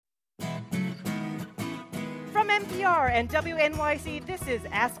NPR and WNYC, this is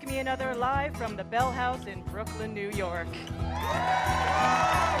Ask Me Another live from the Bell House in Brooklyn, New York.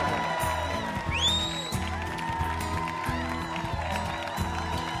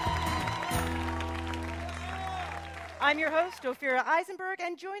 I'm your host, Ophira Eisenberg,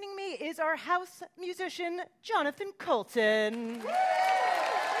 and joining me is our house musician, Jonathan Colton.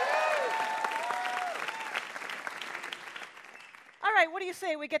 All right, what do you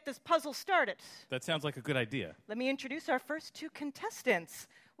say we get this puzzle started? That sounds like a good idea. Let me introduce our first two contestants.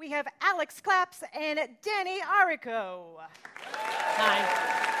 We have Alex Claps and Danny Arico. Hi.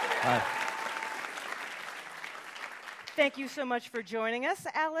 Hi. Thank you so much for joining us.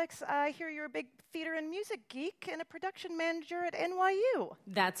 Alex, I hear you're a big theater and music geek and a production manager at NYU.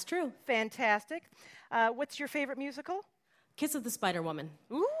 That's true. Fantastic. What's your favorite musical? Kiss of the Spider Woman.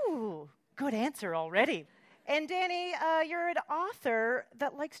 Ooh, good answer already. And Danny, you're an author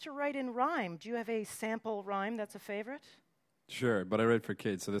that likes to write in rhyme. Do you have a sample rhyme that's a favorite? Sure, but I write for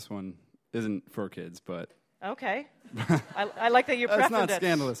kids, so this one isn't for kids, but... Okay. I like that you preferred it. It's not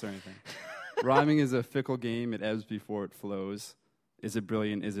scandalous or anything. Rhyming is a fickle game. It ebbs before it flows. Is it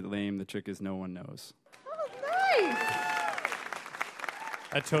brilliant? Is it lame? The trick is no one knows. Oh, nice.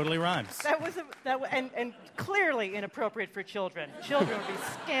 That totally rhymes. And clearly inappropriate for children. Children would be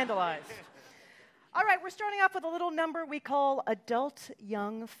scandalized. All right, we're starting off with a little number we call adult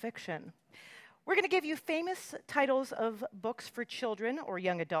young fiction. We're going to give you famous titles of books for children or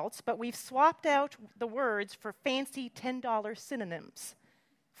young adults, but we've swapped out the words for fancy $10 synonyms.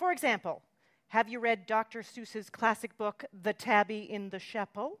 For example, have you read Dr. Seuss's classic book, The Tabby in the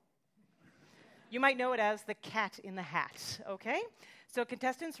Chapeau? You might know it as The Cat in the Hat, okay? So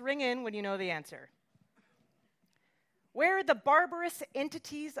contestants, ring in when you know the answer. Where the barbarous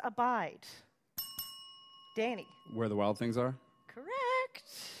entities abide. Danny. Where the wild things are? Correct.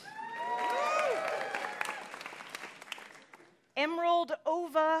 Emerald,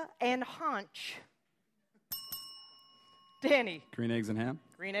 ova, and haunch. Danny. Green eggs and ham?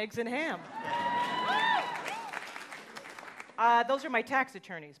 Green eggs and ham. Those are my tax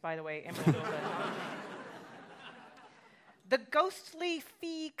attorneys, by the way. Emerald, ova, and haunch. The ghostly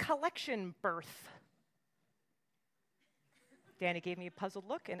fee collection birth. Danny gave me a puzzled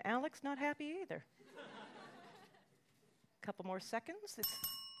look, and Alex not happy either. Couple more seconds. It's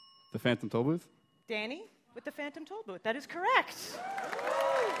The Phantom Toll Booth? Danny with the Phantom Toll Booth. That is correct.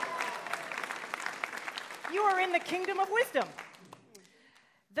 You are in the kingdom of wisdom.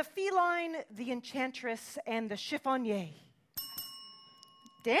 The feline, the enchantress, and the chiffonnier.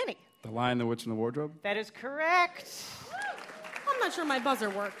 Danny. The Lion, the Witch, and the Wardrobe? That is correct. I'm not sure my buzzer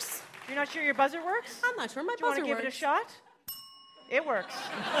works. You're not sure your buzzer works? I'm not sure my Do you buzzer want to give works. it a shot? It works.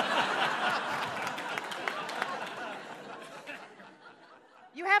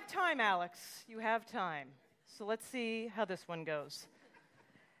 You have time, Alex. You have time. So let's see how this one goes.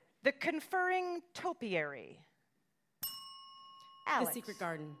 The conferring topiary. Alex. The Secret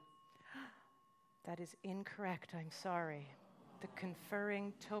Garden. That is incorrect. I'm sorry. The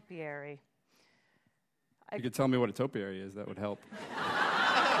conferring topiary. You could tell me what a topiary is. That would help.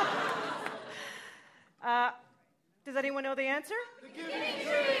 Does anyone know the answer? The Giving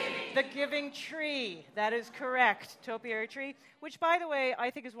Tree. The Giving Tree. That is correct. Topiary tree, which, by the way, I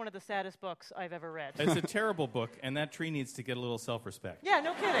think is one of the saddest books I've ever read. It's a terrible book, and that tree needs to get a little self-respect. Yeah,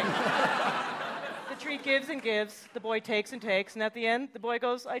 no kidding. The tree gives and gives. The boy takes and takes. And at the end, the boy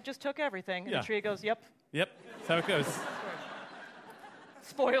goes, I just took everything. And Yeah. the tree goes, yep. Yep, that's how it goes.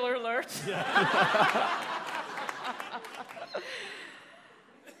 Spoiler alert. Yeah.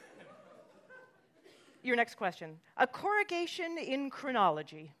 Your next question. A corrugation in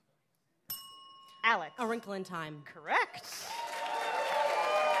chronology. Alex. A Wrinkle in Time. Correct.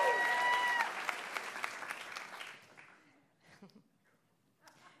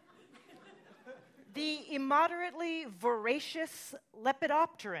 The immoderately voracious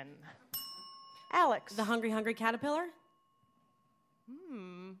lepidopteran. Alex. The Hungry, Hungry Caterpillar.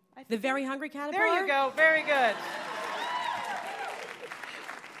 The Very Hungry Caterpillar. There you go. Very good.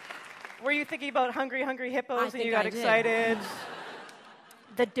 Were you thinking about hungry, hungry hippos and you got excited?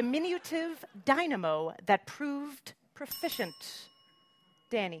 The diminutive dynamo that proved proficient.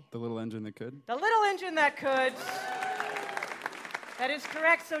 Danny. The little engine that could? The little engine that could. That is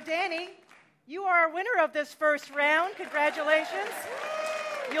correct. So, Danny, you are a winner of this first round. Congratulations.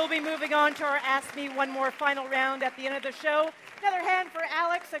 You'll be moving on to our Ask Me One More final round at the end of the show. Another hand for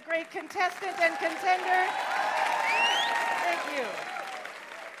Alex, a great contestant and contender. Thank you.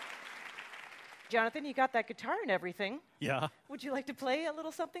 Jonathan, you got that guitar and everything. Yeah. Would you like to play a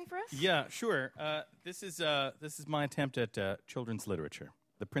little something for us? Yeah, sure. This is my attempt at children's literature.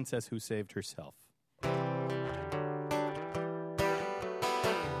 The Princess Who Saved Herself.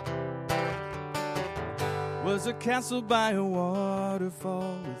 was a castle by a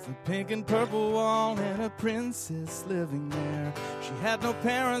waterfall with a pink and purple wall and a princess living there. She had no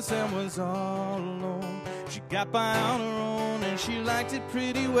parents and was all alone. She got by on her own and she liked it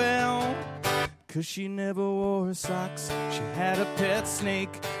pretty well. 'Cause she never wore socks. She had a pet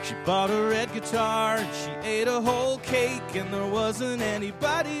snake. She bought a red guitar and she ate a whole cake. And there wasn't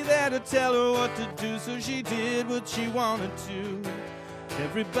anybody there to tell her what to do, so she did what she wanted to.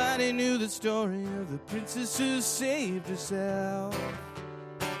 Everybody knew the story of the princess who saved herself.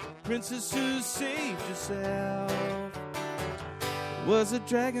 Princess who saved herself. Was a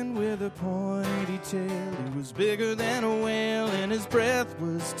dragon with a pointy tail. He was bigger than a whale and his breath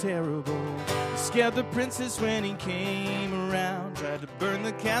was terrible. He scared the princess when he came around. Tried to burn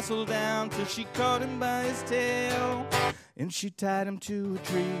the castle down till she caught him by his tail. And she tied him to a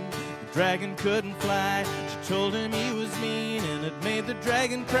tree. The dragon couldn't fly. She told him he was mean and it made the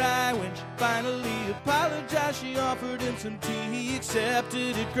dragon cry. When she finally apologized, she offered him some tea. He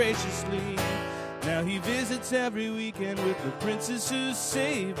accepted it graciously. Now he visits every weekend with the princess who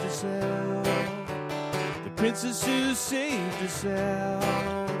saved herself. The princess who saved herself.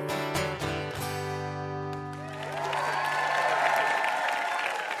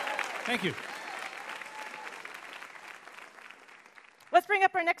 Thank you. Let's bring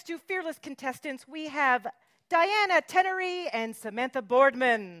up our next two fearless contestants. We have Diana Tenery and Samantha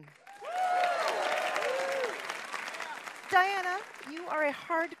Boardman. Diana, you are a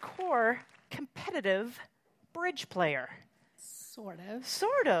hardcore competitive bridge player. Sort of.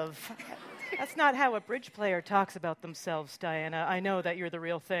 Sort of. That's not how a bridge player talks about themselves, Diana. I know that you're the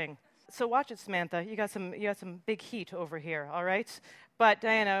real thing. So watch it, Samantha. You got some big heat over here, all right? But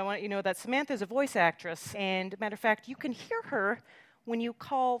Diana, I want you to know that Samantha's a voice actress, and matter of fact, you can hear her when you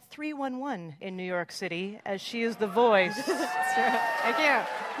call 311 in New York City, as she is the voice. Thank you.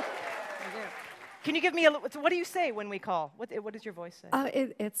 Can you give me what do you say when we call? What does your voice say?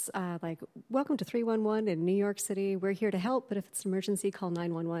 It's like, welcome to 311 in New York City. We're here to help, but if it's an emergency, call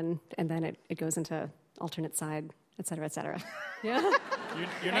 911. And then it goes into alternate side, et cetera, et cetera. Yeah?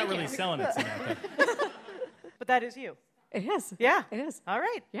 You're not really selling it, Samantha. But that is you. It is. Yeah. It is. All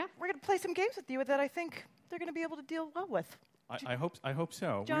right. Yeah. We're going to play some games with you that I think they're going to be able to deal well with. I hope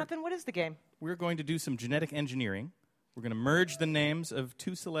so. Jonathan, what is the game? We're going to do some genetic engineering. We're going to merge the names of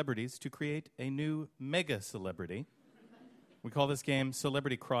two celebrities to create a new mega celebrity. We call this game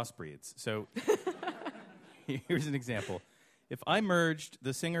Celebrity Crossbreeds. So here's an example. If I merged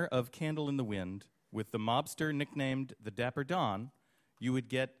the singer of Candle in the Wind with the mobster nicknamed the Dapper Don, you would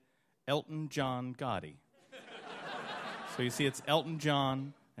get Elton John Gotti. So you see, it's Elton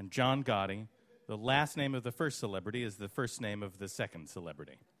John and John Gotti. The last name of the first celebrity is the first name of the second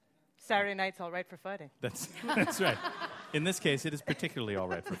celebrity. Saturday night's all right for fighting. That's right. In this case, it is particularly all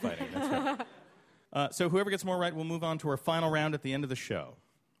right for fighting. That's right. So whoever gets more right will move on to our final round at the end of the show.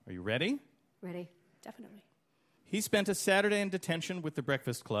 Are you ready? Ready? Definitely. He spent a Saturday in detention with the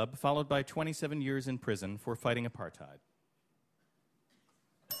Breakfast Club, followed by 27 years in prison for fighting apartheid.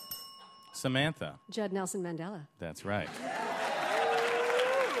 Samantha. Judd Nelson Mandela. That's right.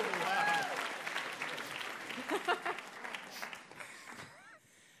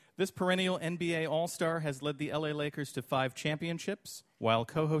 This perennial NBA All-Star has led the LA Lakers to 5 championships while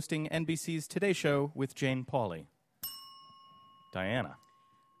co-hosting NBC's Today Show with Jane Pauley. Diana.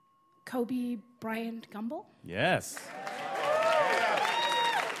 Kobe Bryant Gumbel. Yes.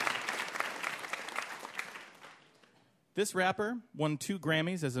 This rapper won 2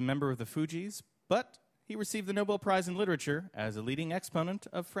 Grammys as a member of the Fugees, but he received the Nobel Prize in Literature as a leading exponent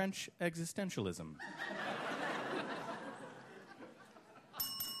of French existentialism.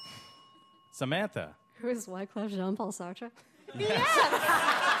 Samantha. Who is Wyclef Jean-Paul Sartre?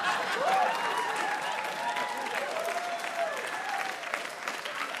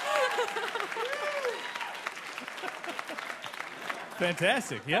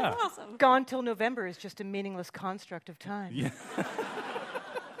 Fantastic, yeah. Awesome. Gone Till November is just a meaningless construct of time. Yeah.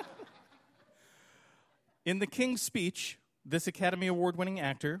 In The King's Speech, this Academy Award-winning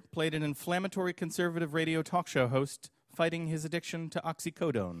actor played an inflammatory conservative radio talk show host fighting his addiction to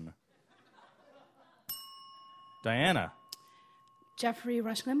oxycodone. Diana. Jeffrey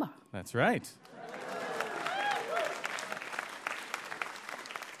Rush Limbaugh. That's right.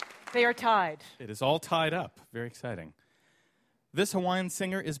 They are tied. It is all tied up. Very exciting. This Hawaiian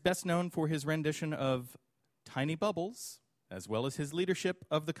singer is best known for his rendition of Tiny Bubbles, as well as his leadership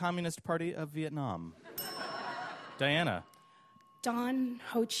of the Communist Party of Vietnam. Diana. Don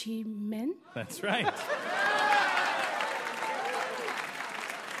Ho Chi Minh. That's right.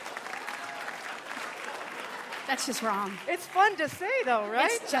 That's just wrong. It's fun to say, though, right?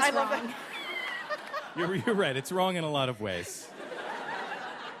 It's just I love wrong. it. You're right. It's wrong in a lot of ways.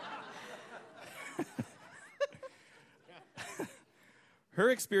 Her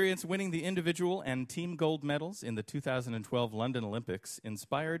experience winning the individual and team gold medals in the 2012 London Olympics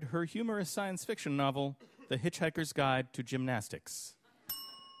inspired her humorous science fiction novel, The Hitchhiker's Guide to Gymnastics.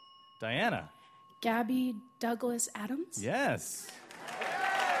 Diana. Gabby Douglas Adams. Yes.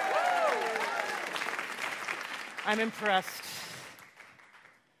 I'm impressed.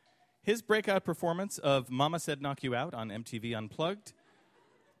 His breakout performance of Mama Said Knock You Out on MTV Unplugged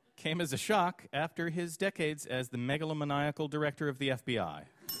came as a shock after his decades as the megalomaniacal director of the FBI.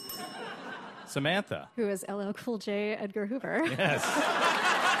 Samantha. Who is LL Cool J Edgar Hoover. Yes.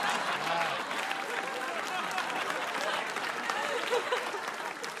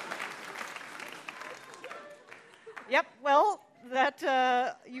 Yep, well,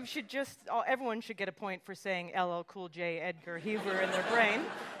 that you should just, everyone should get a point for saying LL Cool J Edgar Hoover in their brain.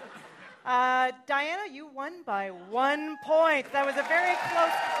 Diana, you won by 1 point. That was a very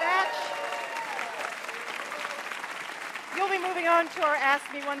close match. You'll be moving on to our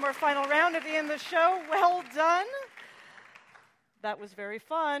Ask Me One More final round at the end of the show. Well done. That was very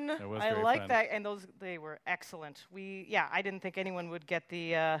fun. That was I very like fun. that, and they were excellent. I didn't think anyone would get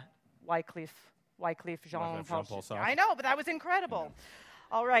the Wycliffe Jean-Paul Sartre. I know, but that was incredible.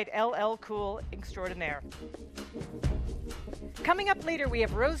 All right, LL Cool extraordinaire. Coming up later, we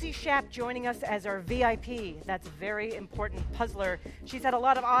have Rosie Schaap joining us as our V.I.P. That's a very important puzzler. She's had a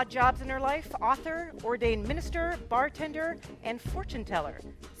lot of odd jobs in her life: author, ordained minister, bartender, and fortune teller.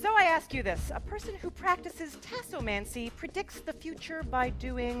 So I ask you this: a person who practices tassomancy predicts the future by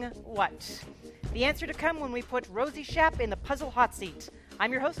doing what? The answer to come when we put Rosie Schaap in the puzzle hot seat.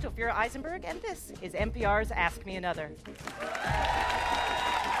 I'm your host, Ophira Eisenberg, and this is NPR's Ask Me Another.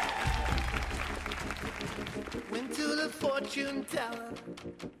 Went to the fortune teller,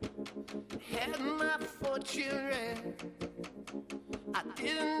 had my fortune read. I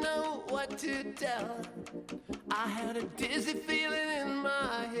didn't know what to tell her. I had a dizzy feeling in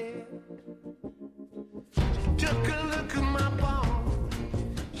my head. She took a look at my palm.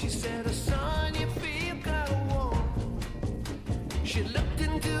 She said, "Oh, son, you feel kind of warm." She looked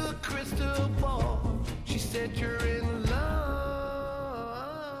into a crystal ball. She said, "You're in love."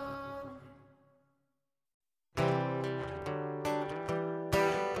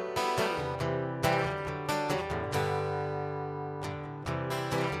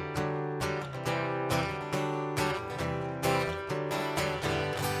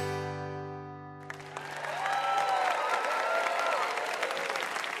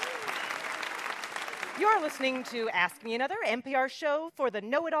 You're listening to Ask Me Another, NPR show for the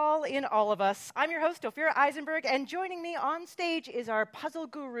know-it-all in all of us. I'm your host, Ophira Eisenberg, and joining me on stage is our puzzle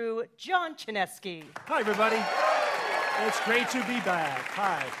guru, John Chinesky. Hi, everybody. It's great to be back.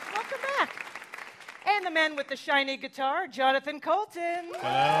 Hi. Welcome back. And the man with the shiny guitar, Jonathan Colton.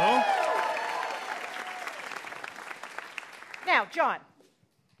 Hello. Now, John,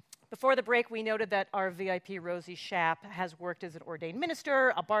 before the break, we noted that our VIP, Rosie Schaap, has worked as an ordained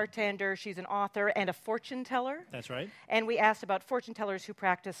minister, a bartender, she's an author, and a fortune teller. That's right. And we asked about fortune tellers who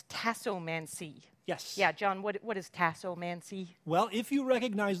practice tassomancy. Yes. Yeah, John, what is tassomancy? Well, if you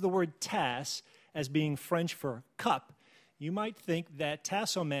recognize the word tass as being French for cup, you might think that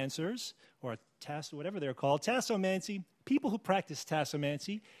tassomancers, or whatever they're called, tassomancy, people who practice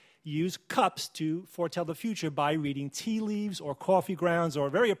tassomancy, use cups to foretell the future by reading tea leaves or coffee grounds, or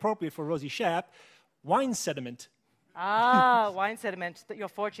very appropriate for Rosie Schaap, wine sediment. Ah, wine sediment. Your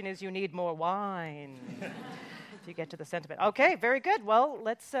fortune is you need more wine to get to the sentiment. Okay, very good. Well,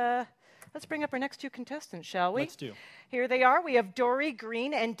 let's bring up our next two contestants, shall we? Let's do. Here they are. We have Dory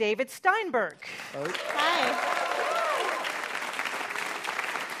Green and David Steinberg. Hi.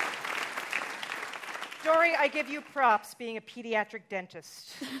 Dory, I give you props being a pediatric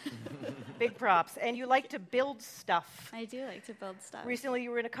dentist. Big props. And you like to build stuff. I do like to build stuff. Recently,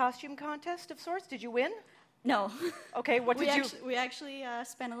 you were in a costume contest of sorts. Did you win? No. Okay, what did you... We actually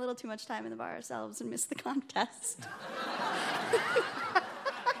spent a little too much time in the bar ourselves and missed the contest.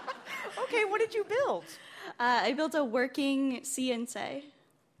 Okay, what did you build? I built a working CNC.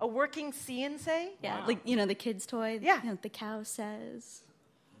 A working CNC? Yeah, like, the kids' toy. Yeah. The cow says.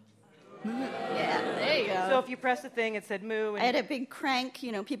 Yeah, there you go. So if you pressed the thing, it said moo. And I had a big crank.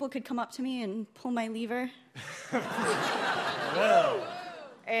 People could come up to me and pull my lever.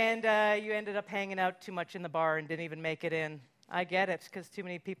 And you ended up hanging out too much in the bar and didn't even make it in. I get it, because too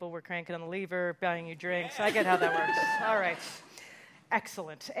many people were cranking on the lever, buying you drinks. I get how that works. All right.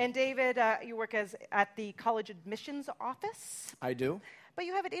 Excellent. And David, you work at the college admissions office. I do. But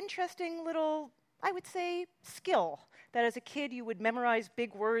you have an interesting little, I would say, skill that as a kid you would memorize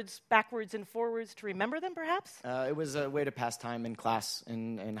big words backwards and forwards to remember them, perhaps? It was a way to pass time in class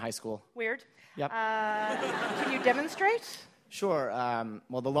in high school. Weird. Yep. Can you demonstrate? Sure.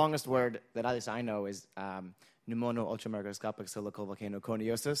 Well, the longest word that at least I know is pneumono ultramicroscopic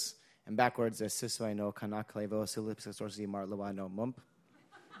silicovolcanoconiosis, and backwards is sisuaino kanaklevo silipsisorsi marlawano mump.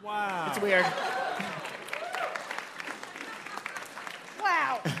 Wow. It's weird.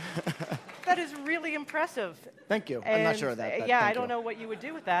 Wow. That is really impressive. Thank you. I'm not sure of that. Yeah, thank I don't you. know what you would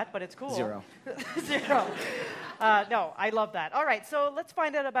do with that, but it's cool. 0. 0. No, I love that. All right, so let's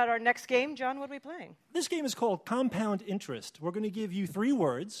find out about our next game. John, what are we playing? This game is called Compound Interest. We're going to give you 3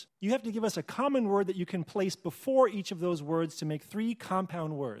 words. You have to give us a common word that you can place before each of those words to make 3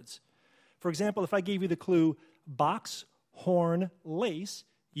 compound words. For example, if I gave you the clue box, horn, lace,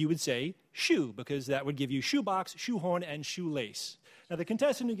 you would say shoe, because that would give you shoebox, shoehorn, and shoelace. Now, the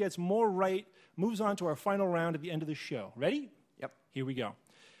contestant who gets more right moves on to our final round at the end of the show. Ready? Yep. Here we go.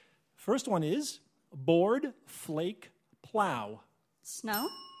 First one is board, flake, plow. Snow?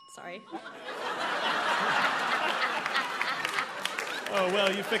 Sorry. Oh,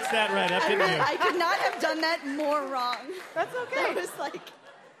 well, you fixed that right up, didn't you? I could not have done that more wrong. That's okay. That was like...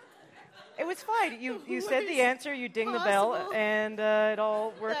 It was fine. You said the answer, you ding the bell, and it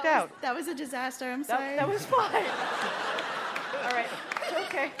all worked out. That was a disaster. I'm sorry. That was fine. All right. It's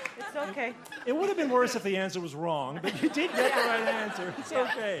okay. It's okay. It would have been worse if the answer was wrong, but you did get the right answer. It's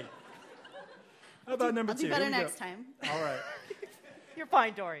okay. How about number 2? I'll do better next time. All right. You're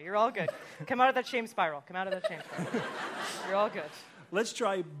fine, Dory. You're all good. Come out of that shame spiral. Come out of that shame spiral. You're all good. Let's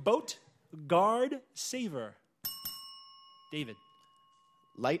try boat, guard, saver. David.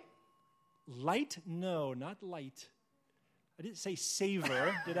 Light. Light? No, not light. I didn't say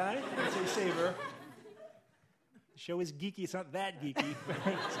savor, did I? I didn't say savor. The show is geeky. It's not that geeky.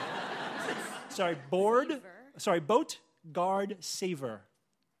 Sorry, board. Sorry, boat, guard, saver.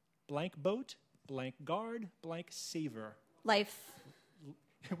 Blank boat, blank guard, blank saver. Life.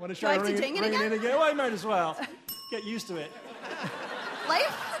 Want to Do I try have to ding it ringing again? in again? Well, I might as well. Get used to it.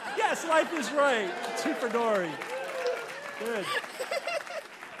 Life? Yes, life is right. 2 for Dory. Good.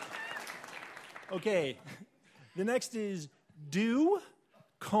 Okay. The next is dew,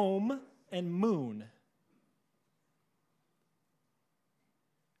 comb, and moon.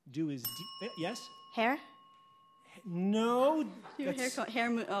 Dew is... yes? Hair? No. Your hair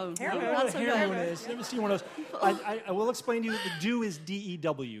moon. Oh, Hair no, moon. not What so a hair good. moon is. Never seen one of those. I will explain to you. The dew is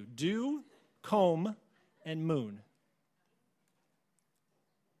D-E-W. Dew, comb, and moon.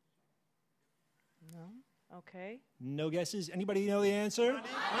 No? Okay. No guesses? Anybody know the answer?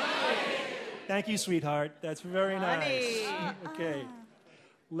 Honey. Thank you, sweetheart. That's very nice. Okay.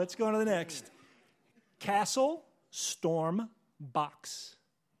 Let's go on to the next. Castle, storm, box.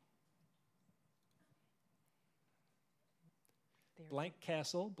 Blank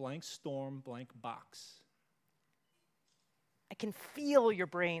castle, blank storm, blank box. I can feel your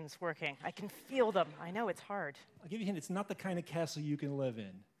brains working. I can feel them. I know it's hard. I'll give you a hint. It's not the kind of castle you can live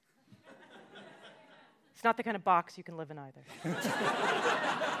in. It's not the kind of box you can live in either.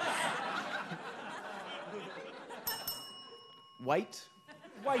 White.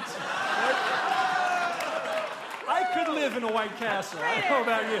 White. I could live in a white castle. I don't know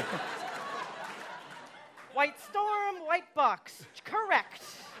about you. White storm, white box. Correct.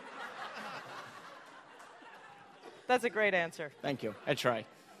 That's a great answer. Thank you. I try.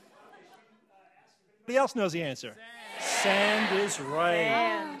 Anybody else knows the answer? Sand is right.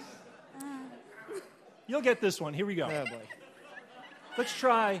 And You'll get this one. Here we go. Oh, boy. Let's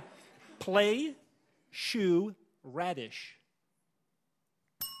try play, shoe, radish.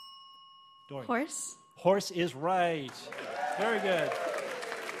 Dory. Horse? Horse is right. Very good.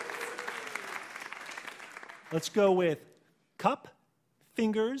 Let's go with cup,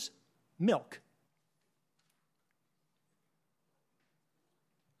 fingers, milk.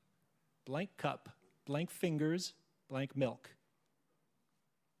 Blank cup, blank fingers, blank milk.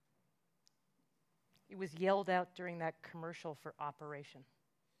 it was yelled out during that commercial for Operation.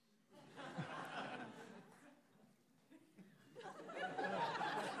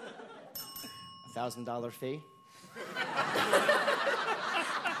 $1,000 fee.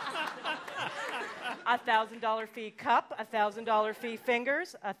 $1,000 fee cup, $1,000 fee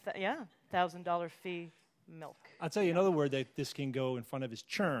fingers, $1,000 fee milk. I'll tell you another word that this can go in front of is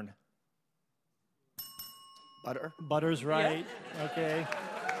churn. Butter. Butter's right. Yeah. Okay.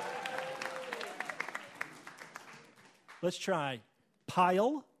 Let's try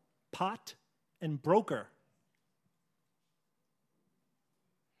pile, pot, and broker.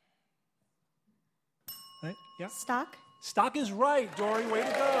 Right? Yeah. Stock? Stock is right, Dory. Way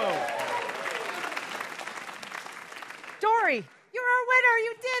to go. Dory, you're our winner.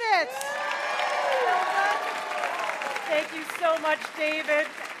 You did it. Well done. Thank you so much, David.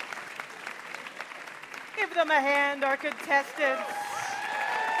 Give them a hand, our contestants.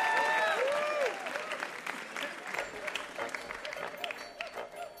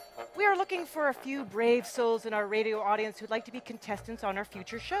 We are looking for a few brave souls in our radio audience who'd like to be contestants on our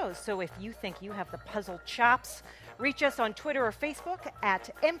future shows. So if you think you have the puzzle chops, reach us on Twitter or Facebook at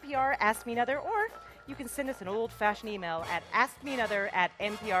NPR Ask Me Another, or you can send us an old-fashioned email at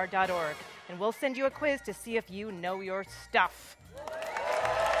askmeanother@npr.org, and we'll send you a quiz to see if you know your stuff.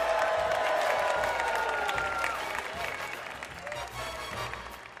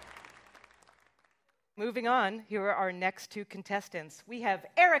 Moving on, here are our next two contestants. We have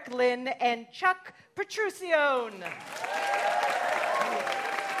Eric Lynn and Chuck Petruccione.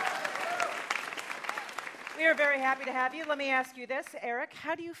 We are very happy to have you. Let me ask you this, Eric.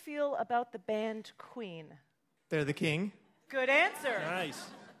 How do you feel about the band Queen? They're the king. Good answer.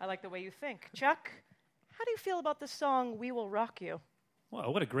 Nice. I like the way you think. Chuck, how do you feel about the song We Will Rock You? Wow,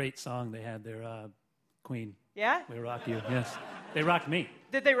 what a great song they had there, Queen. Yeah? We rock you, yes. They rocked me.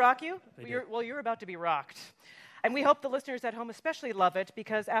 Did they rock you? They did. Well, you're about to be rocked. And we hope the listeners at home especially love it,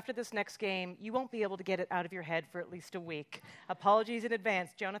 because after this next game, you won't be able to get it out of your head for at least a week. Apologies in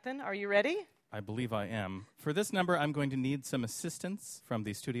advance. Jonathan, are you ready? I believe I am. For this number, I'm going to need some assistance from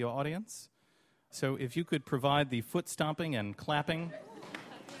the studio audience. So if you could provide the foot stomping and clapping.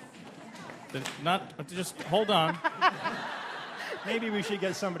 Just hold on. Maybe we should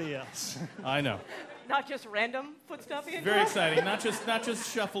get somebody else. I know. Not just random foot stomping and Very clapping? exciting. Not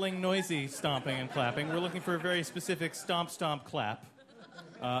just shuffling, noisy stomping and clapping. We're looking for a very specific stomp, stomp, clap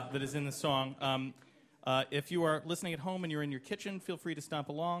that is in the song. If you are listening at home and you're in your kitchen, feel free to stomp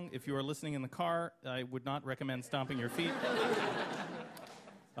along. If you are listening in the car, I would not recommend stomping your feet.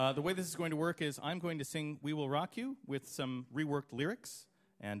 The way this is going to work is I'm going to sing We Will Rock You with some reworked lyrics,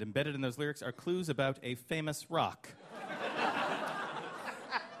 and embedded in those lyrics are clues about a famous rock.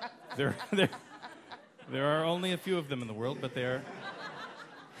 There are only a few of them in the world, but they're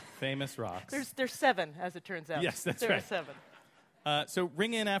famous rocks. There's 7, as it turns out. Yes, that's there right. Are 7. So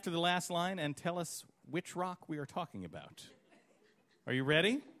ring in after the last line and tell us which rock we are talking about. Are you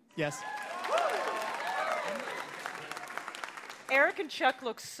ready? Yes. Eric and Chuck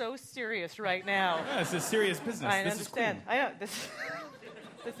look so serious right now. Yeah, it's a serious business. I This understand. is Queen. I know.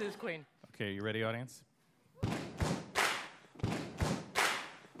 This is Queen. Okay, you ready, audience?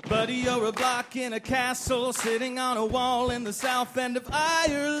 Buddy, you're a block in a castle, sitting on a wall in the south end of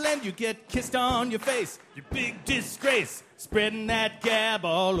Ireland. You get kissed on your face, you big disgrace, spreading that gab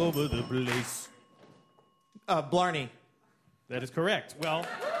all over the place. Blarney. That is correct. Well,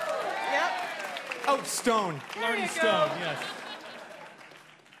 Yep. Oh, Stone. Blarney Stone, yes.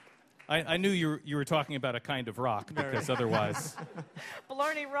 I knew you were talking about a kind of rock, because otherwise...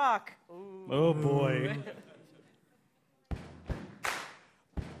 Blarney Rock. Ooh. Oh, boy.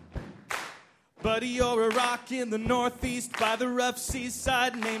 Buddy, you're a rock in the northeast by the rough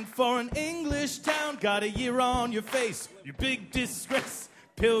seaside, named for an English town. Got a year on your face, you big disgrace.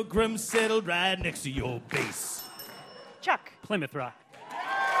 Pilgrims settled right next to your base. Chuck. Plymouth Rock.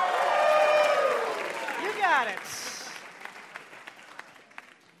 You got it.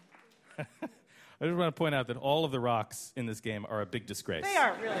 I just want to point out that all of the rocks in this game are a big disgrace. They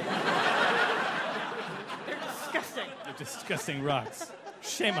are, really. They're disgusting. They're disgusting rocks.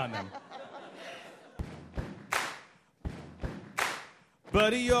 Shame on them.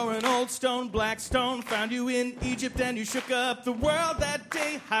 Buddy, you're an old stone, black stone, found you in Egypt and you shook up the world that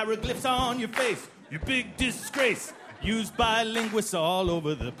day. Hieroglyphs on your face, you big disgrace, used by linguists all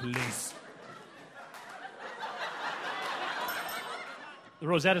over the place. The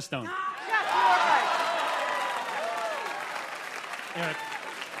Rosetta Stone. Chuck, you are right. Eric.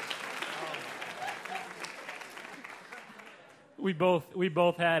 We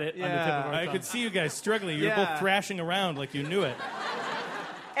both had it on the tip of our I tongue. could see you guys struggling. You were both thrashing around like you knew it.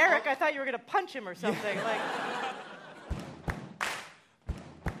 Eric, I thought you were going to punch him or something.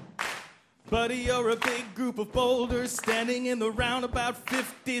 Buddy, you're a big group of boulders standing in the round about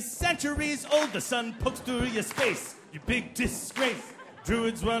 50 centuries old. The sun pokes through your space, you big disgrace.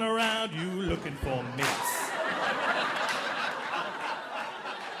 Druids run around you looking for mates.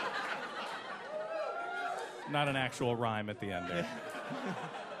 Not an actual rhyme at the end there.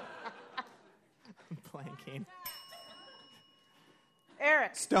 I'm blanking.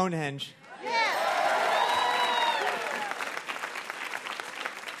 Eric. Stonehenge.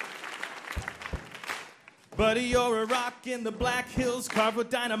 Buddy, you're a rock in the Black Hills, carved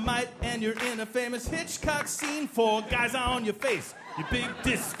with dynamite, and you're in a famous Hitchcock scene. 4 guys on your face, You big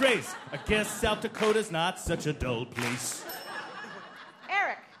disgrace. I guess South Dakota's not such a dull place.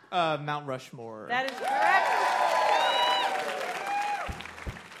 Eric. Mount Rushmore. That is correct.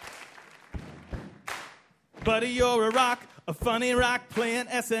 Buddy, you're a rock, a funny rock playing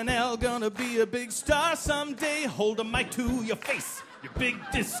SNL. Gonna be a big star someday. Hold a mic to your face. You big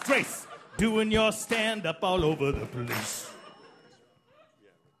disgrace. Doing your stand-up all over the place.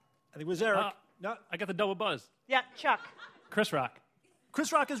 I think it was Eric. No, I got the double buzz. Yeah, Chuck. Chris Rock.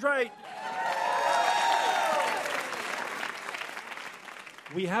 Chris Rock is right.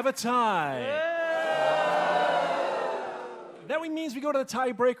 We have a tie. That means we go to the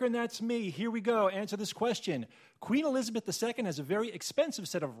tiebreaker, and that's me. Here we go. Answer this question. Queen Elizabeth II has a very expensive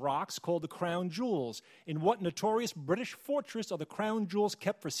set of rocks called the Crown Jewels. In what notorious British fortress are the Crown Jewels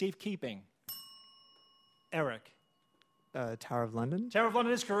kept for safekeeping? Eric. Tower of London. Tower of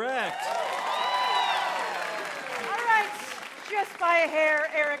London is correct. All right. Just by a hair,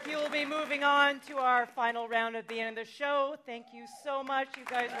 Eric, you will be moving on to our final round at the end of the show. Thank you so much. You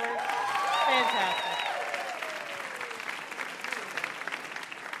guys were fantastic.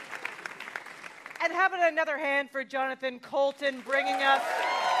 And how about another hand for Jonathan Colton bringing us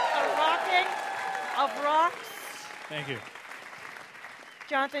a rocking of rocks? Thank you.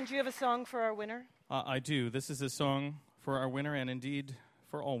 Jonathan, do you have a song for our winner? I do. This is a song for our winner and indeed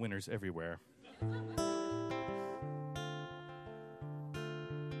for all winners everywhere.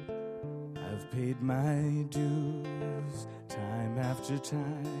 I've paid my dues time after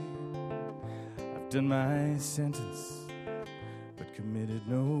time. I've done my sentence, but committed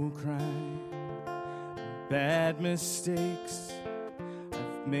no crime. Bad mistakes,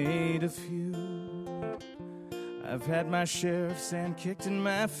 I've made a few. I've had my share of sand kicked in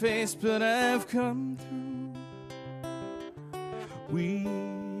my face, but I've come through. We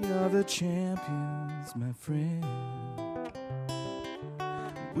are the champions, my friend.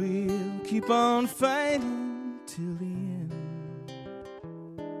 We'll keep on fighting till the end.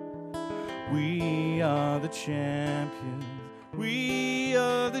 We are the champions. We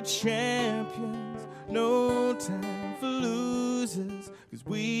are the champions. No time for losers, 'cause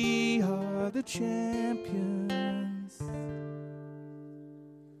we are the champions.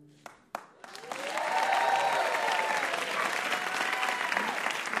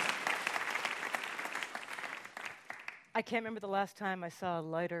 I can't remember the last time I saw a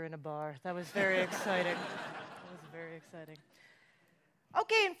lighter in a bar. That was very exciting. That was very exciting.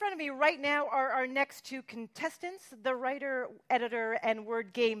 Okay, in front of me right now are our next two contestants, the writer, editor, and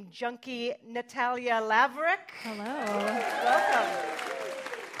word game junkie, Natalia Laverick. Hello. Welcome.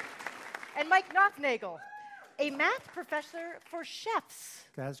 And Mike Knopfnagel, a math professor for chefs.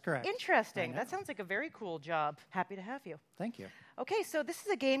 That's correct. Interesting. That sounds like a very cool job. Happy to have you. Thank you. Okay, so this is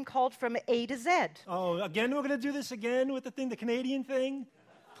a game called From A to Z. Oh, again, we're going to do this again with the Canadian thing?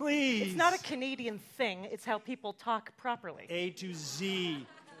 Please. It's not a Canadian thing. It's how people talk properly. A to Z.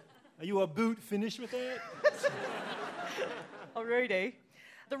 Are you a boot finished with that? Alrighty.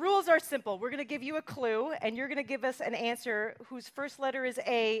 The rules are simple. We're going to give you a clue, and you're going to give us an answer whose first letter is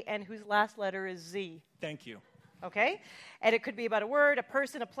A and whose last letter is Z. Thank you. Okay? And it could be about a word, a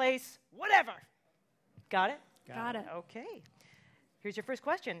person, a place, whatever. Got it? Got it. Okay. Here's your first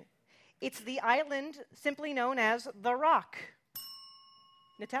question. It's the island simply known as The Rock.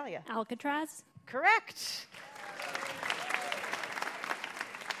 Natalia. Alcatraz. Correct.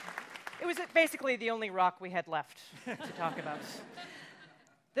 It was basically the only rock we had left to talk about.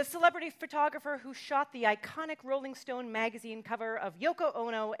 The celebrity photographer who shot the iconic Rolling Stone magazine cover of Yoko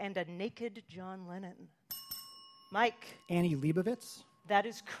Ono and a naked John Lennon. Mike. Annie Leibovitz. That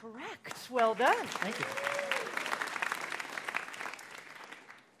is correct. Well done. Thank you.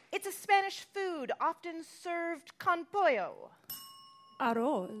 It's a Spanish food often served con pollo.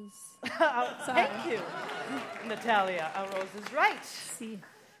 Arroz. Thank you, Natalia. Arroz is right.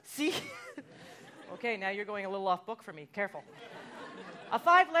 See? Okay, now you're going a little off book for me. Careful. A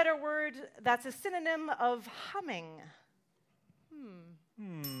 5-letter word that's a synonym of humming.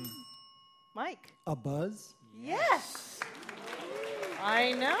 Mike. A buzz. Yes.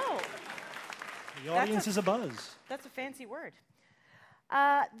 I know. The audience is a buzz. That's a fancy word.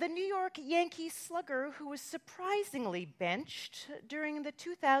 The New York Yankees slugger who was surprisingly benched during the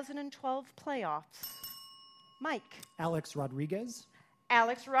 2012 playoffs. Mike. Alex Rodriguez.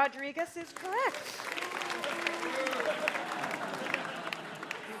 Alex Rodriguez is correct.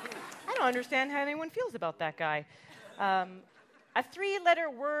 I don't understand how anyone feels about that guy. A 3-letter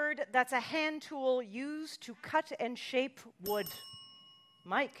word that's a hand tool used to cut and shape wood.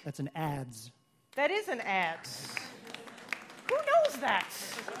 Mike. That's an adze. That is an adze. Who knows that?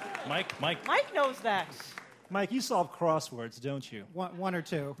 Mike. Mike knows that. Mike, you solve crosswords, don't you? One or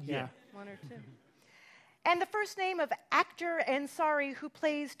two, yeah. One or two. And the first name of actor Ansari who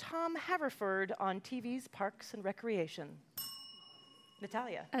plays Tom Haverford on TV's Parks and Recreation.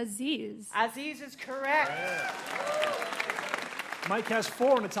 Natalia. Aziz. Aziz is correct. Mike has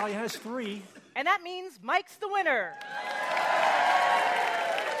 4, Natalia has 3. And that means Mike's the winner.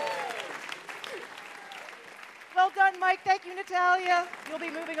 Well done, Mike. Thank you, Natalia. You'll be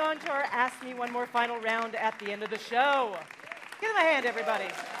moving on to our Ask Me One More final round at the end of the show. Give them a hand, everybody.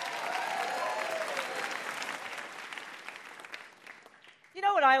 You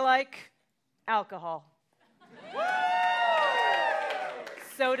know what I like? Alcohol.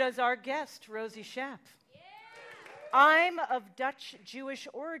 So does our guest, Rosie Schaap. I'm of Dutch Jewish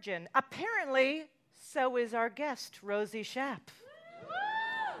origin. Apparently, so is our guest, Rosie Schaap.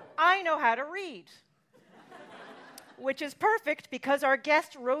 I know how to read, which is perfect because our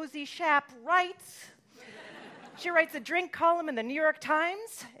guest, Rosie Schaap, writes. She writes a drink column in the New York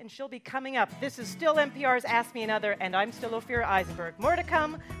Times, and she'll be coming up. This is still NPR's Ask Me Another, and I'm still Ophira Eisenberg. More to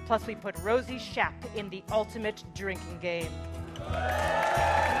come, plus we put Rosie Schaap in the ultimate drinking game.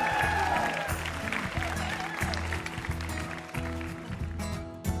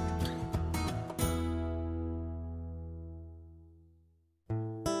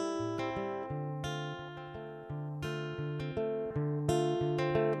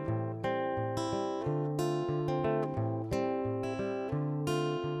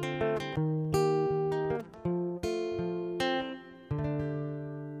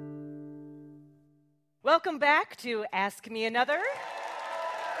 Welcome back to Ask Me Another.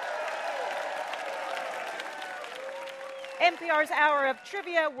 NPR's hour of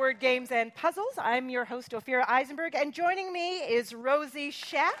trivia, word games, and puzzles. I'm your host, Ophira Eisenberg, and joining me is Rosie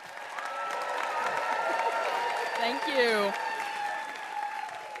Schaap. Thank you.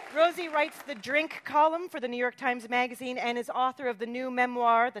 Rosie writes the drink column for the New York Times Magazine and is author of the new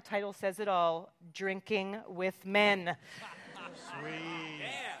memoir, the title says it all, Drinking with Men. Sweet.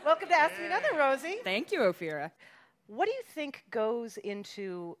 Welcome to Ask Me Another, Rosie. Thank you, Ophira. What do you think goes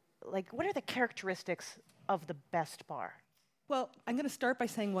into, what are the characteristics of the best bar? Well, I'm going to start by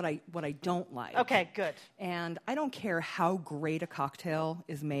saying what I don't like. Okay, good. And I don't care how great a cocktail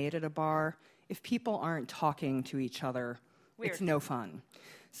is made at a bar. If people aren't talking to each other, Weird. It's no fun.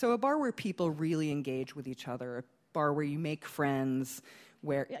 So a bar where people really engage with each other, a bar where you make friends,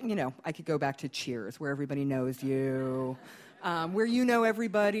 where, I could go back to Cheers, where everybody knows you, where you know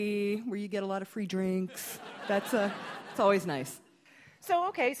everybody, where you get a lot of free drinks. It's always nice.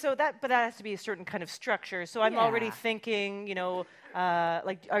 So that has to be a certain kind of structure. So I'm already thinking,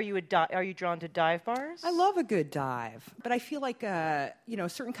 are you drawn to dive bars? I love a good dive, but I feel like a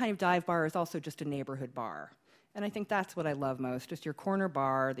certain kind of dive bar is also just a neighborhood bar, and I think that's what I love most, just your corner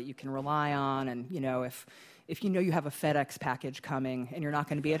bar that you can rely on, and if you have a FedEx package coming and you're not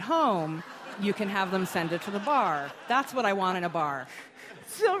going to be at home, you can have them send it to the bar. That's what I want in a bar.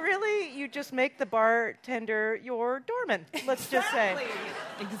 So really, you just make the bartender your doorman, let's just say.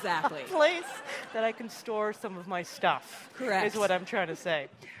 Exactly. A place that I can store some of my stuff. Correct. Is what I'm trying to say.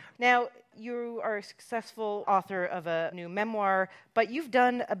 Now, you are a successful author of a new memoir, but you've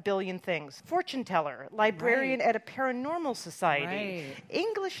done a billion things. Fortune teller, librarian at a paranormal society,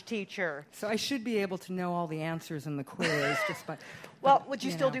 English teacher. So I should be able to know all the answers in the quiz just by... Well, would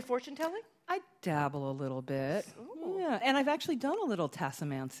you still do fortune telling? I dabble a little bit. Ooh. Yeah, and I've actually done a little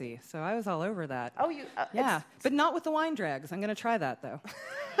tassomancy, so I was all over that. Oh, you? Yeah, but not with the wine drags. I'm going to try that, though.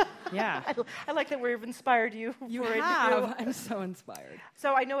 Yeah. I like that we've inspired you. You have. I'm so inspired.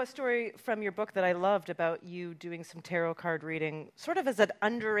 So I know a story from your book that I loved about you doing some tarot card reading, sort of as an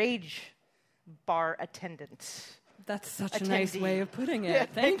underage bar attendant. That's such a nice way of putting it. Yeah,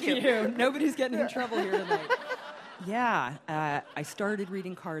 thank you. Nobody's getting in trouble here tonight. Yeah, I started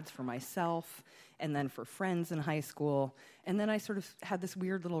reading cards for myself and then for friends in high school. And then I sort of had this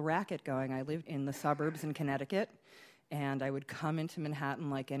weird little racket going. I lived in the suburbs in Connecticut, and I would come into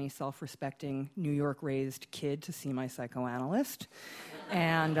Manhattan like any self-respecting New York-raised kid to see my psychoanalyst.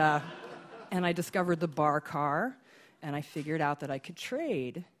 And I discovered the bar car, and I figured out that I could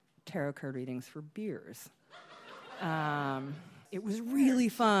trade tarot card readings for beers. It was really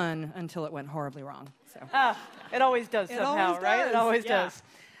fun until it went horribly wrong. So. It always does somehow, right? It always yeah. does.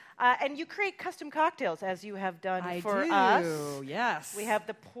 And you create custom cocktails, as you have done for us. I do, yes. We have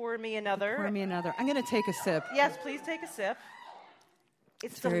the Pour Me Another. Pour Me Another. I'm going to take a sip. Yes, please take a sip.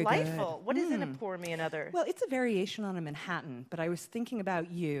 It's delightful. Good. What is in a Pour Me Another? Well, it's a variation on a Manhattan, but I was thinking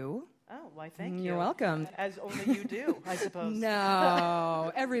about you. Oh, why, thank you. You're welcome. As only you do, I suppose.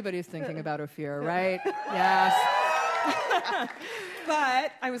 No, everybody's thinking about Ophira, right? Yes.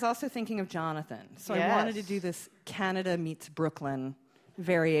 But I was also thinking of Jonathan. So I wanted to do this Canada meets Brooklyn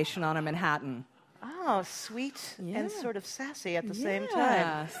variation on a Manhattan. Oh, sweet and sort of sassy at the same Yeah,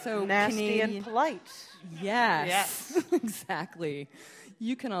 time. so nasty Canadian- and polite. Yes. Exactly.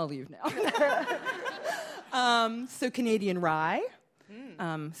 You can all leave now. So Canadian rye,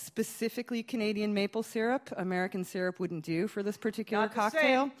 specifically Canadian maple syrup. American syrup wouldn't do for this particular Not the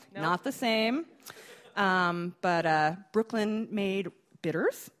cocktail. same. Nope. Not the same. But Brooklyn-made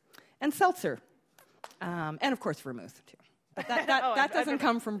bitters and seltzer. And, of course, vermouth, too. But that doesn't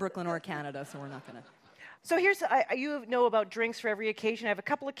come from Brooklyn or Canada, so we're not going to... So here's, you know about drinks for every occasion. I have a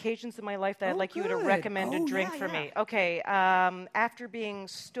couple occasions in my life that I'd like you to recommend a drink for me. Okay, after being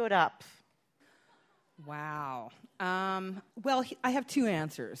stood up. Wow. Well, I have two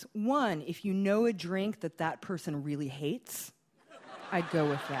answers. One, if you know a drink that person really hates, I'd go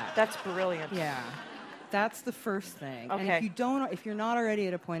with that. That's brilliant. Yeah. That's the first thing. Okay. And if you're not already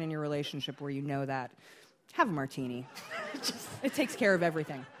at a point in your relationship where you know that, have a martini. It takes care of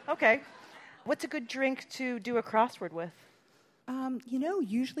everything. Okay. What's a good drink to do a crossword with?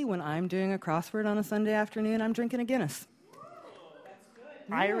 Usually when I'm doing a crossword on a Sunday afternoon, I'm drinking a Guinness.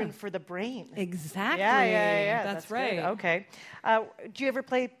 Iron for the brain. Exactly. Yeah. That's right. Good. Okay. Do you ever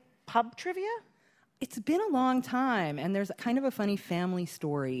play pub trivia? It's been a long time, and there's kind of a funny family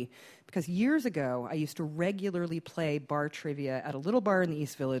story, because years ago, I used to regularly play bar trivia at a little bar in the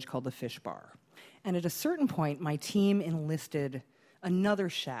East Village called the Fish Bar. And at a certain point, my team enlisted another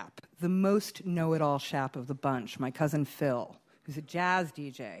Schaap, the most know-it-all Schaap of the bunch, my cousin Phil, who's a jazz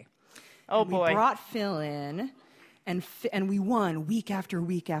DJ. Oh, and boy. We brought Phil in, and we won week after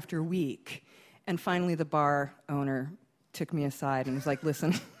week after week. And finally, the bar owner took me aside and was like,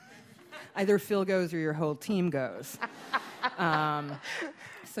 listen, either Phil goes or your whole team goes.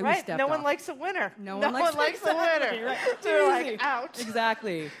 So we stepped no one off. likes a winner. No one likes a winner. Right. They're like, out.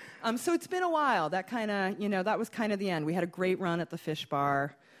 Exactly. So it's been a while. That was kind of the end. We had a great run at the Fish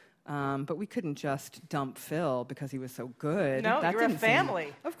Bar, but we couldn't just dump Phil because he was so good. No, that you're a didn't family.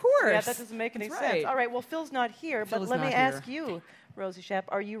 Seem... Of course. Yeah, that doesn't make any That's sense. right. All right, well, Phil's not here, Phil but is let me not ask here. you, Rosie Schaap,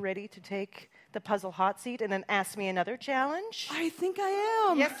 are you ready to take the puzzle hot seat and then ask me another challenge? I think I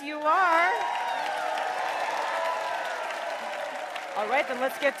am. Yes, you are. All right, then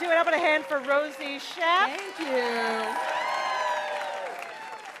let's get to it. How about a hand for Rosie Schaap? Thank you.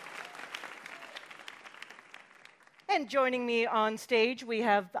 And joining me on stage, we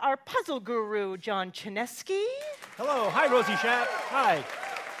have our puzzle guru, John Chinesky. Hello. Hi, Rosie Schaap. Hi.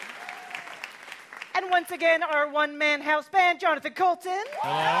 And once again, our one-man house band, Jonathan Colton.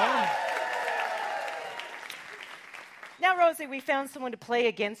 Hello. Now, Rosie, we found someone to play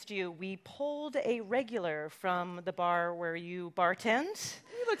against you. We pulled a regular from the bar where you bartend.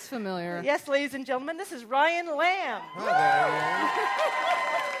 He looks familiar. Yes, ladies and gentlemen, this is Ryan Lamb. Hi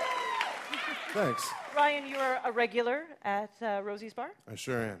there. Thanks. Ryan, you're a regular at Rosie's Bar? I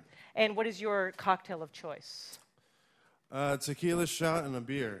sure am. And what is your cocktail of choice? Tequila shot and a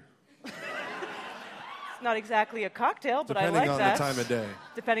beer. It's not exactly a cocktail, but I like Depending on that. the time of day.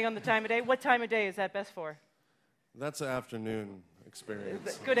 Depending on the time of day. What time of day is that best for? That's an afternoon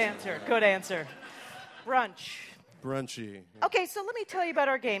experience. Good answer. Good answer. Brunch. Brunchy. Okay, so let me tell you about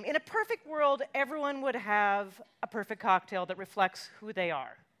our game. In a perfect world, everyone would have a perfect cocktail that reflects who they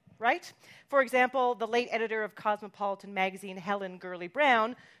are, right? For example, the late editor of Cosmopolitan magazine, Helen Gurley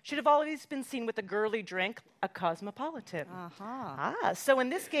Brown, should have always been seen with a girly drink, a Cosmopolitan. So in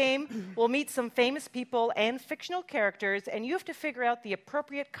this game, we'll meet some famous people and fictional characters, and you have to figure out the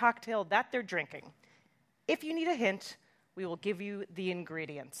appropriate cocktail that they're drinking. If you need a hint, we will give you the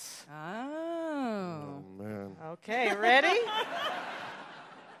ingredients. Oh, man. Okay, ready?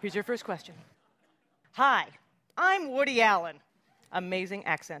 Here's your first question. Hi, I'm Woody Allen. Amazing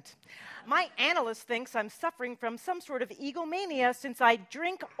accent. My analyst thinks I'm suffering from some sort of egomania since I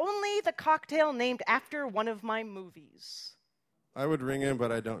drink only the cocktail named after one of my movies. I would ring in, but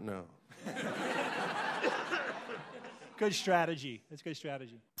I don't know. Good strategy. That's good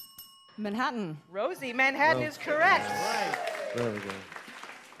strategy. Manhattan. Rosie, Manhattan is correct. Right. There we go.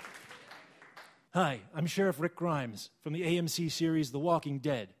 Hi, I'm Sheriff Rick Grimes from the AMC series The Walking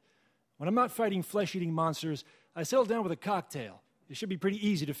Dead. When I'm not fighting flesh-eating monsters, I settle down with a cocktail. It should be pretty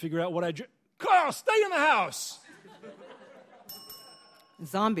easy to figure out what I drink. Carl, stay in the house!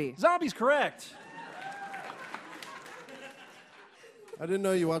 Zombie. Zombie's correct. I didn't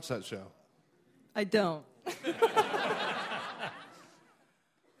know you watched that show. I don't.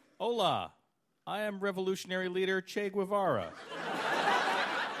 Hola, I am revolutionary leader Che Guevara.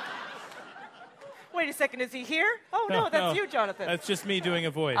 Wait a second, is he here? Oh, no, that's you, Jonathan. That's just me doing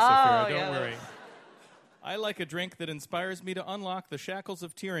a voice, Oh, Afira, don't yeah, worry. I like a drink that inspires me to unlock the shackles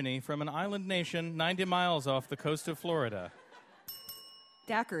of tyranny from an island nation 90 miles off the coast of Florida.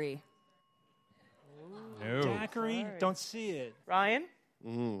 Daiquiri. No. Daiquiri? Don't see it. Ryan?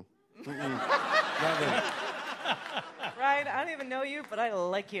 Mm. Ryan, I don't even know you, but I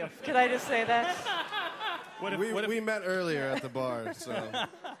like you. Can I just say that? We met earlier at the bar, so...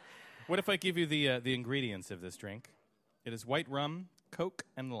 What if I give you the ingredients of this drink? It is white rum, Coke,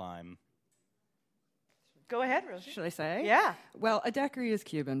 and lime. Go ahead, Rosie. Should I say? Yeah. Well, a daiquiri is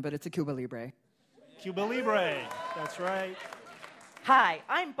Cuban, but it's a Cuba Libre. Cuba Libre. That's right. Hi,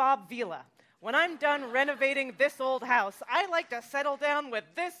 I'm Bob Vila. When I'm done renovating this old house, I like to settle down with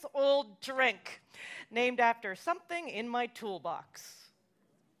this old drink, named after something in my toolbox.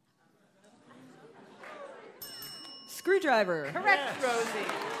 Screwdriver. Correct, Rosie.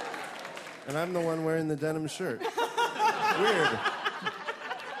 And I'm the one wearing the denim shirt. Weird.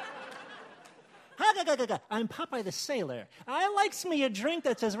 I'm Popeye the Sailor. I likes me a drink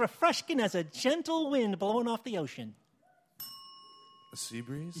that's as refreshing as a gentle wind blowing off the ocean. A sea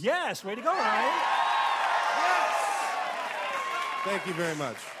breeze? Yes, way to go, Ryan. Thank you very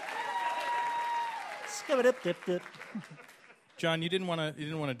much. Skip-a-dip-dip-dip. John, you didn't want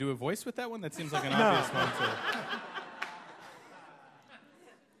to do a voice with that one? That seems like an obvious one to...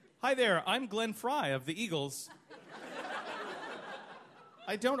 Hi there, I'm Glenn Fry of the Eagles.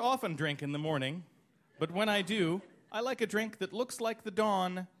 I don't often drink in the morning, but when I do, I like a drink that looks like the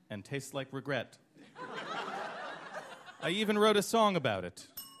dawn and tastes like regret. I even wrote a song about it.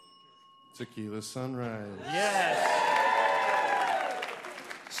 Tequila Sunrise. Yes.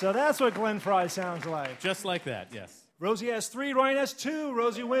 So that's what Glenn Fry sounds like. Just like that, yes. Rosie has 3, Ryan has 2.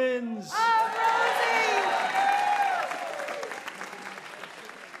 Rosie wins. Oh, Rosie!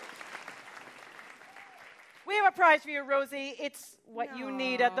 We have a prize for you, Rosie. It's what you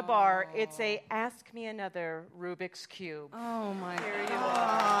need at the bar. It's a Ask Me Another Rubik's Cube. Oh, my Here you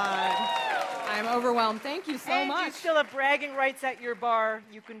God. I'm overwhelmed. Thank you so much. You still have bragging rights at your bar.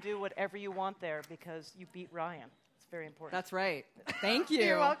 You can do whatever you want there because you beat Ryan. It's very important. That's right. Thank you.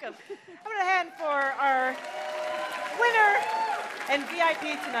 You're welcome. I'm going to hand for our winner and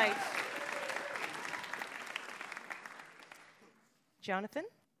V.I.P. tonight. Jonathan?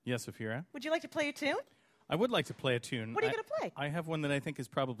 Yes, Ophira? Would you like to play a tune? I would like to play a tune. What are you going to play? I have one that I think is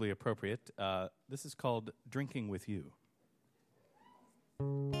probably appropriate. This is called Drinking With You.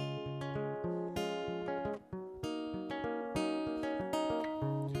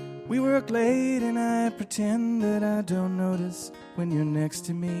 We work late and I pretend that I don't notice when you're next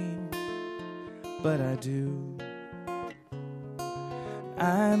to me, but I do.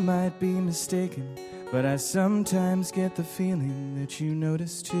 I might be mistaken, but I sometimes get the feeling that you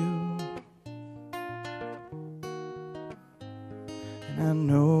notice too. And I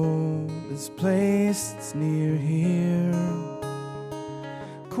know this place that's near here,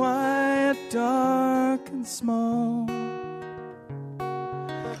 quiet, dark, and small.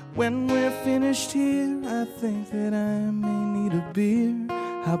 When we're finished here, I think that I may need a beer.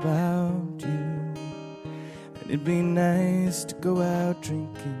 How about you? And it'd be nice to go out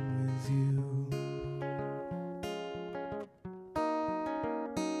drinking with you.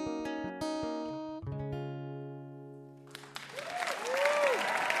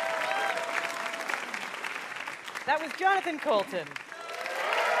 That was Jonathan Colton.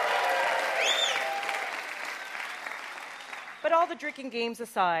 But all the drinking games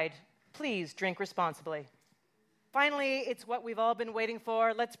aside, please drink responsibly. Finally, it's what we've all been waiting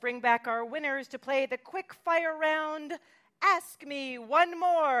for. Let's bring back our winners to play the quick fire round, Ask Me One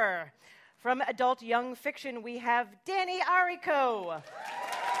More. From adult young fiction, we have Danny Arico.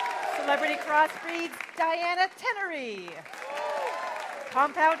 Celebrity crossbreeds, Diana Tenery.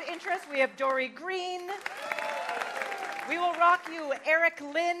 Compound interest, we have Dory Green. We Will Rock You, Eric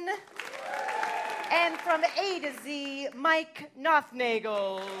Lynn. And from A to Z, Mike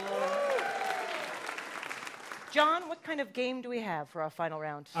Nothnagel. John, what kind of game do we have for our final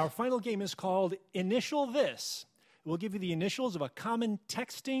round? Our final game is called Initial This. We'll give you the initials of a common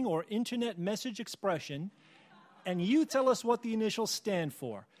texting or internet message expression, and you tell us what the initials stand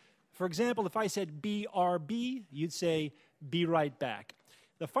for. For example, if I said BRB, you'd say, be right back.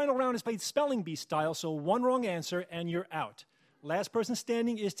 The final round is played spelling bee style, so one wrong answer and you're out. Last person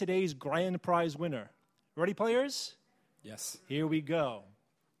standing is today's grand prize winner. Ready, players? Yes. Here we go.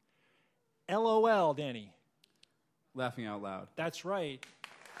 LOL, Danny. Laughing out loud. That's right.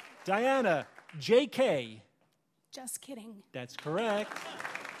 Diana, JK. Just kidding. That's correct.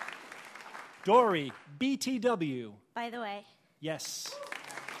 Dory, BTW. By the way. Yes.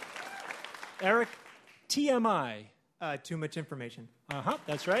 Eric, TMI. Too much information.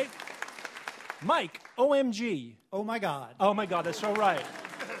 That's right. Mike, OMG. Oh my God. Oh my God, that's so right.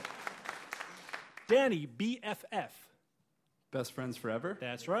 Danny, BFF. Best friends forever?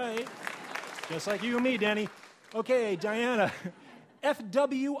 That's right. Just like you and me, Danny. Okay, Diana,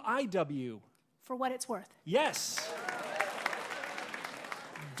 FWIW. For what it's worth. Yes.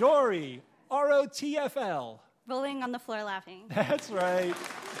 Dory, ROTFL. Rolling on the floor laughing. That's right.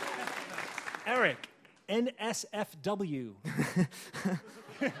 Eric, NSFW.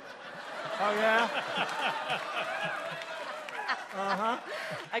 Oh, yeah? Uh-huh.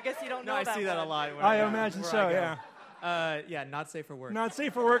 I guess you don't know No, I that see that one. a lot. I imagine so, yeah. Yeah, not safe for work. Not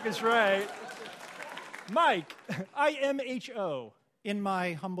safe for work is right. Mike, IMHO. In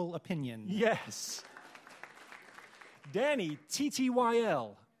my humble opinion. Yes. Danny,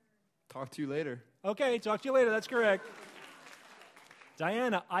 TTYL. Talk to you later. Okay, talk to you later. That's correct.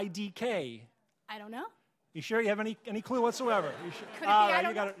 Diana, IDK. I don't know. You sure you have any clue whatsoever? You sure? Could it be I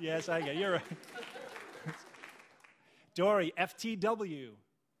don't you got it. Yes, I get it. You're right. Dory, FTW.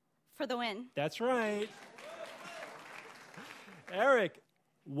 For the win. That's right. Eric,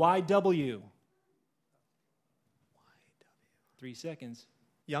 YW. 3 seconds.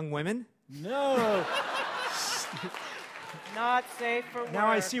 Young women? No. Not safe for work. Now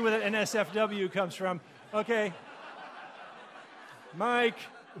I see where the NSFW comes from. Okay. Mike,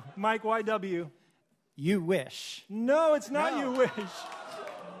 YW. You wish. No, it's not you wish.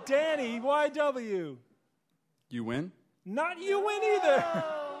 Danny, YW. You win? Not you win either.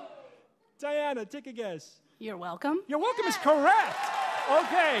 Diana, take a guess. You're welcome. You're welcome is correct.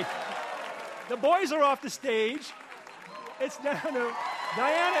 Okay. The boys are off the stage. It's down to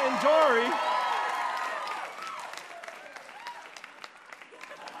Diana and Dory.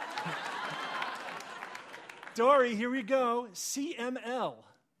 Dory, here we go. CML.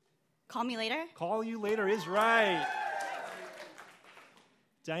 Call me later. Call you later is right.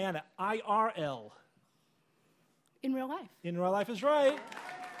 Diana, IRL. In real life. In real life is right.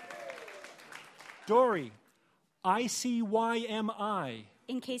 Dory, ICYMI.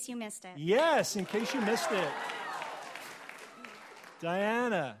 In case you missed it. Yes, in case you missed it.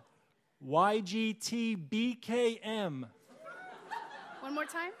 Diana, YGTBKM. One more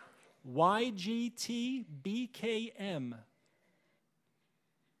time. YGTBKM.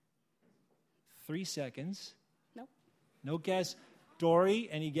 3 seconds. Nope. No guess. Dory,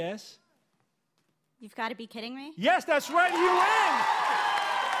 any guess? You've got to be kidding me. Yes, that's right. You win.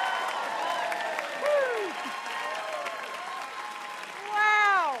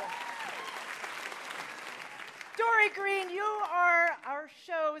 Wow. Dory Green, you are our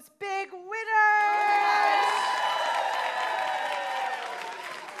show's big winner.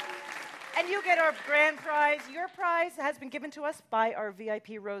 And you get our grand prize. Your prize has been given to us by our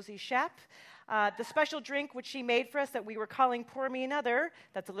V.I.P. Rosie Schaap. The special drink which she made for us that we were calling Pour Me Another,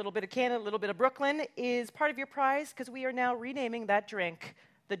 that's a little bit of Canada, a little bit of Brooklyn, is part of your prize because we are now renaming that drink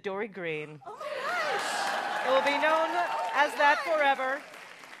the Dory Green. Oh my gosh! It will be known as that forever.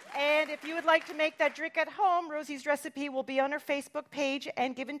 And if you would like to make that drink at home, Rosie's recipe will be on her Facebook page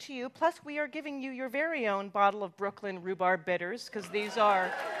and given to you. Plus, we are giving you your very own bottle of Brooklyn rhubarb bitters because these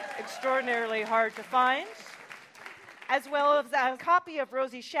are extraordinarily hard to find, as well as a copy of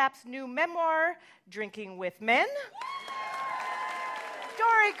Rosie Schaap's new memoir, Drinking with Men.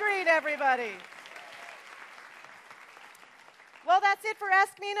 Dory Green, everybody. Well, that's it for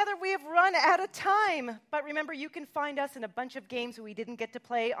Ask Me Another. We have run out of time. But remember, you can find us in a bunch of games we didn't get to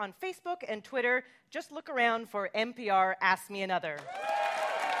play on Facebook and Twitter. Just look around for NPR Ask Me Another.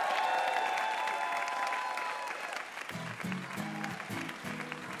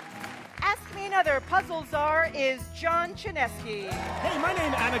 Ask Me Another puzzle czar is John Chinesky. Hey, my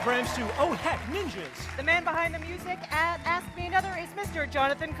name anagrams to Oh Heck Ninjas. The man behind the music at Ask Me Another is Mr.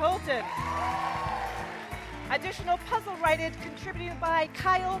 Jonathan Colton. Additional puzzle writing contributed by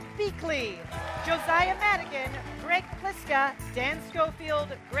Kyle Beakley, Josiah Madigan, Greg Pliska, Dan Schofield,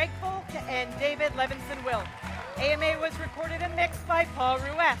 Greg Volk, and David Levinson-Wilk. AMA was recorded and mixed by Paul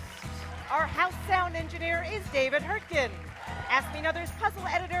Ruest. Our house sound engineer is David Hurtgen. Ask Me Another's puzzle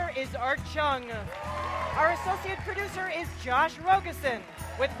editor is Art Chung. Our associate producer is Josh Rogeson,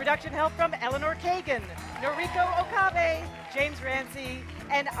 with production help from Eleanor Kagan, Noriko Okabe, James Rancy,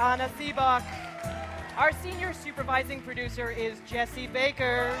 and Anna Seebach. Our senior supervising producer is Jesse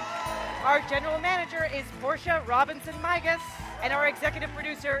Baker. Our general manager is Portia Robinson-Migas. And our executive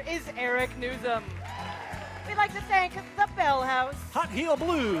producer is Eric Newsom. We'd like to thank the Bell House, Hot Heel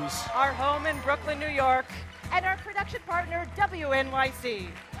Blues, our home in Brooklyn, New York, and our production partner, WNYC.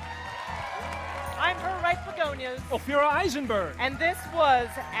 I'm her right begonias. Ophira Eisenberg. And this was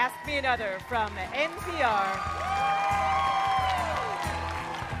Ask Me Another from NPR.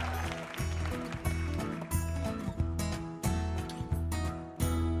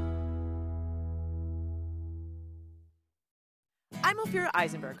 Ophir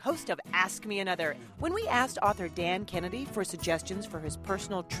Eisenberg, host of Ask Me Another. When we asked author Dan Kennedy for suggestions for his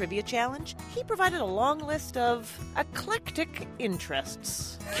personal trivia challenge, he provided a long list of eclectic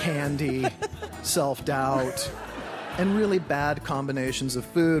interests. Candy, self-doubt, and really bad combinations of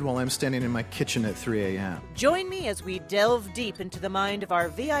food while I'm standing in my kitchen at 3 a.m. Join me as we delve deep into the mind of our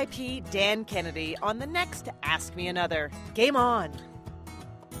VIP Dan Kennedy on the next Ask Me Another. Game on.